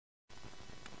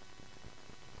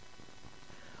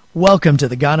Welcome to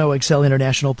the GANO EXCEL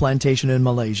International Plantation in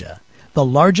Malaysia, the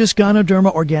largest Ganoderma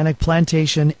organic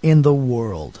plantation in the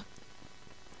world.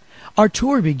 Our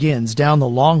tour begins down the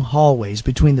long hallways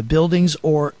between the buildings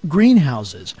or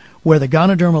greenhouses where the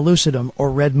Ganoderma lucidum or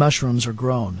red mushrooms are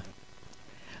grown.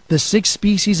 The 6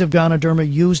 species of Ganoderma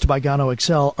used by GANO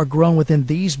EXCEL are grown within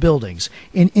these buildings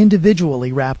in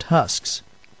individually wrapped husks.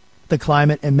 The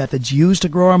climate and methods used to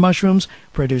grow our mushrooms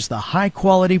produce the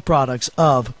high-quality products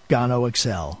of GANO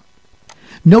EXCEL.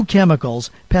 No chemicals,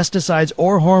 pesticides,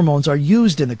 or hormones are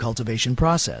used in the cultivation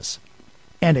process,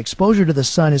 and exposure to the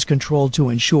sun is controlled to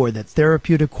ensure that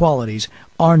therapeutic qualities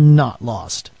are not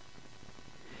lost.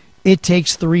 It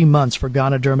takes 3 months for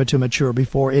Ganoderma to mature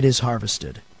before it is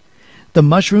harvested. The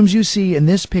mushrooms you see in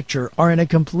this picture are in a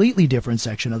completely different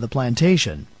section of the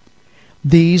plantation.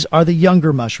 These are the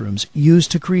younger mushrooms used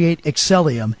to create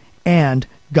Excellium and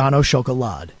Gano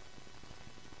Chocolade.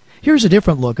 Here's a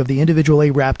different look of the individually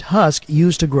wrapped husk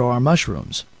used to grow our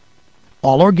mushrooms.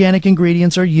 All organic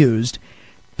ingredients are used: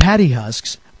 paddy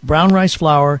husks, brown rice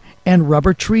flour, and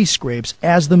rubber tree scrapes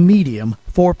as the medium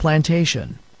for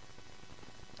plantation.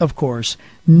 Of course,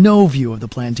 no view of the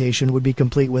plantation would be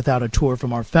complete without a tour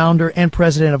from our founder and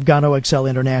president of GANO EXCEL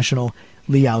International,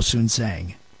 Liao Sun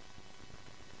Sang.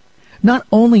 Not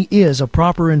only is a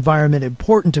proper environment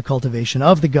important to cultivation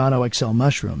of the GANO EXCEL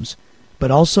mushrooms, but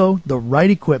also the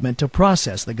right equipment to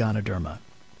process the Ganoderma.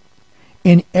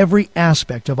 In every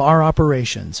aspect of our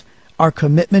operations, our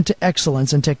commitment to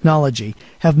excellence and technology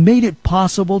have made it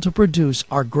possible to produce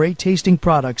our great-tasting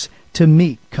products to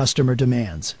meet customer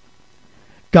demands.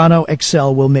 GANO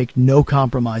EXCEL will make no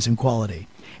compromise in quality,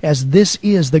 as this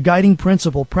is the guiding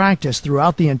principle practiced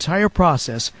throughout the entire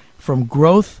process from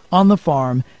growth on the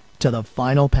farm to the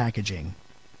final packaging.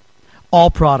 All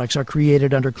products are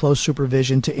created under close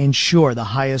supervision to ensure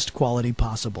the highest quality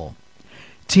possible.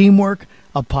 Teamwork,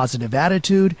 a positive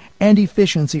attitude, and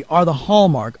efficiency are the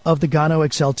hallmark of the GANO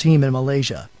EXCEL team in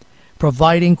Malaysia,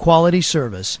 providing quality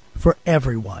service for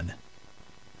everyone.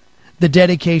 The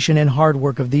dedication and hard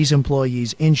work of these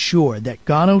employees ensure that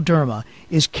Ganoderma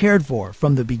is cared for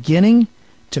from the beginning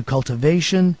to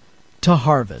cultivation to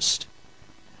harvest,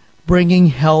 bringing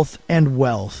health and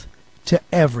wealth to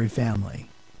every family.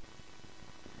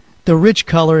 The rich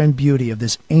color and beauty of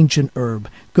this ancient herb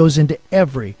goes into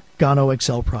every GANO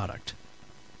EXCEL product.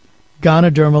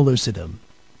 Ganoderma lucidum,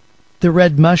 the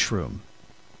red mushroom,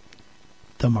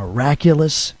 the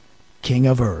miraculous king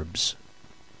of herbs.